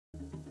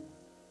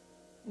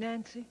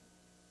Nancy?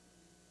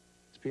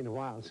 It's been a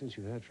while since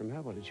you heard from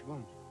her. What did she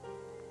want?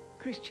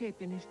 Chris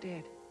Chapin is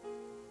dead.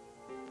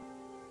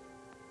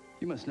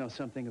 You must know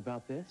something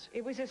about this.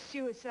 It was a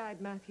suicide,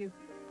 Matthew.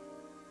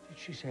 Did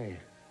she say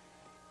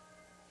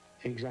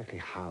exactly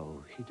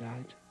how he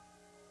died?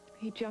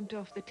 He jumped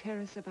off the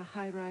terrace of a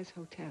high-rise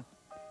hotel.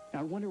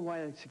 Now, I wonder why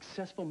a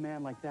successful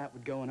man like that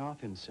would go and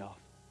off himself.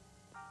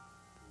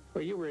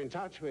 Well, you were in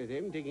touch with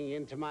him, digging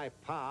into my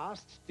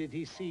past. Did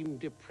he seem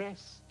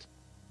depressed?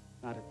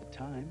 Not at the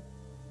time.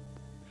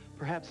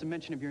 Perhaps the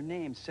mention of your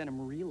name sent him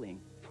reeling.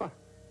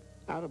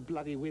 Out a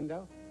bloody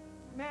window?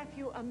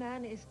 Matthew, a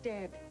man is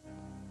dead.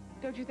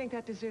 Don't you think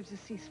that deserves a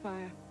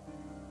ceasefire?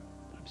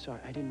 I'm sorry,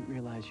 I didn't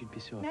realize you'd be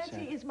so upset.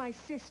 Nancy is my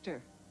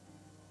sister.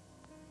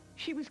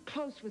 She was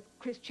close with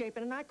Chris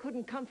Chapin, and I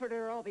couldn't comfort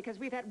her at all because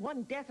we've had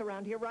one death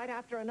around here right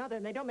after another,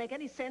 and they don't make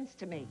any sense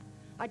to me.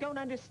 I don't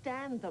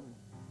understand them.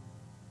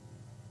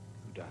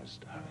 Who does,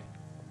 darling?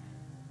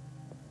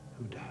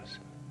 Who does?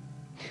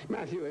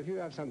 Matthew, if you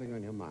have something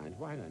on your mind,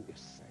 why don't you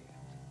say it?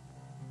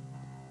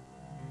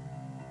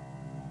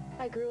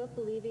 I grew up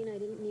believing I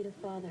didn't need a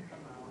father.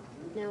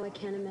 Now I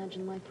can't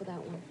imagine life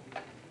without one.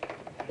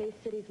 Bay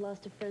City's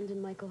lost a friend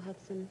in Michael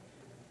Hudson.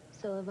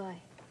 So have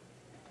I.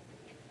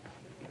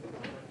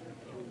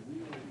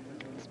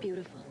 It's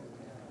beautiful.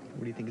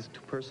 What do you think, is it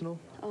too personal?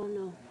 Oh,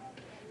 no.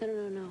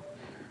 No.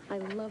 I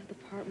love the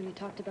part when you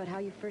talked about how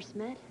you first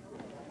met.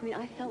 I mean,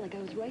 I felt like I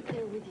was right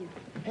there with you.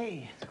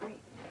 Hey. It's great.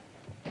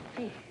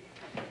 Hey.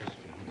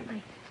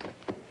 Hi.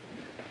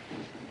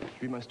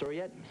 Read my story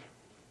yet?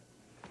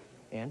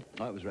 And?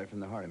 Oh, it was right from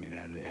the heart. I mean,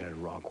 it had a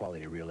raw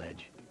quality, a real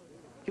edge.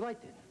 You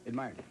liked it?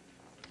 Admired it.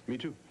 Me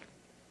too.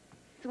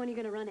 So when are you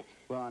going to run it?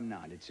 Well, I'm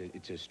not.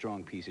 It's a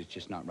strong piece. It's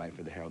just not right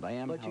for the Herald. I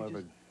am,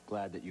 however,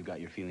 glad that you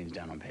got your feelings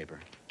down on paper.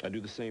 I do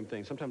the same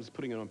thing. Sometimes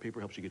putting it on paper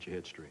helps you get your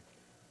head straight.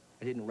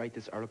 I didn't write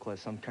this article as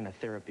some kind of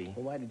therapy.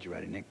 Well, why did you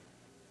write it, Nick?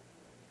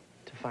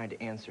 To find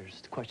answers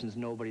to questions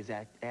nobody's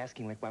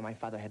asking, like why my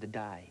father had to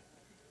die.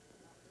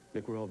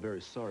 Nick, we're all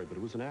very sorry, but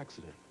it was an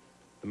accident.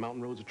 The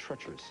mountain roads are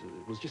treacherous.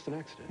 It was just an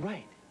accident.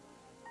 Right.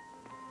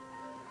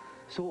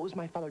 So what was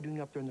my father doing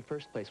up there in the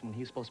first place when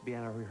he was supposed to be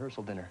at our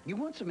rehearsal dinner? You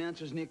want some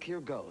answers, Nick?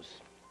 Here goes.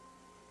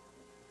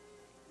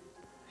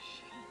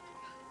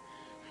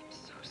 I'm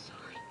so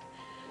sorry.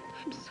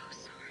 I'm so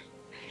sorry.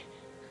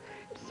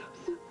 I'm so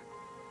sorry.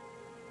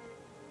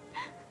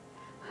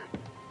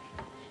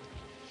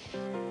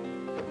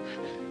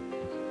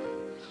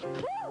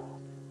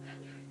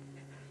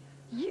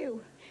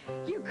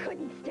 You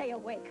couldn't stay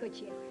away, could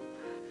you?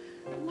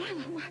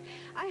 Lila,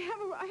 I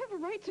have a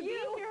right to be here.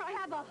 You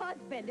have a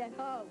husband at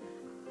home.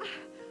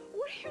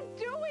 What are you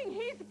doing?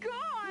 He's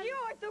gone.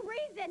 You're the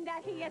reason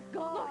that he is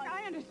gone. Look,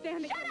 I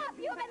understand. Shut up!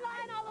 You've been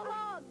lying all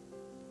along.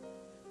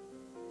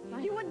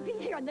 You wouldn't be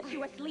here unless you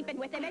were sleeping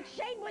with him, and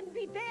Shane wouldn't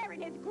be there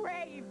in his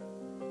grave.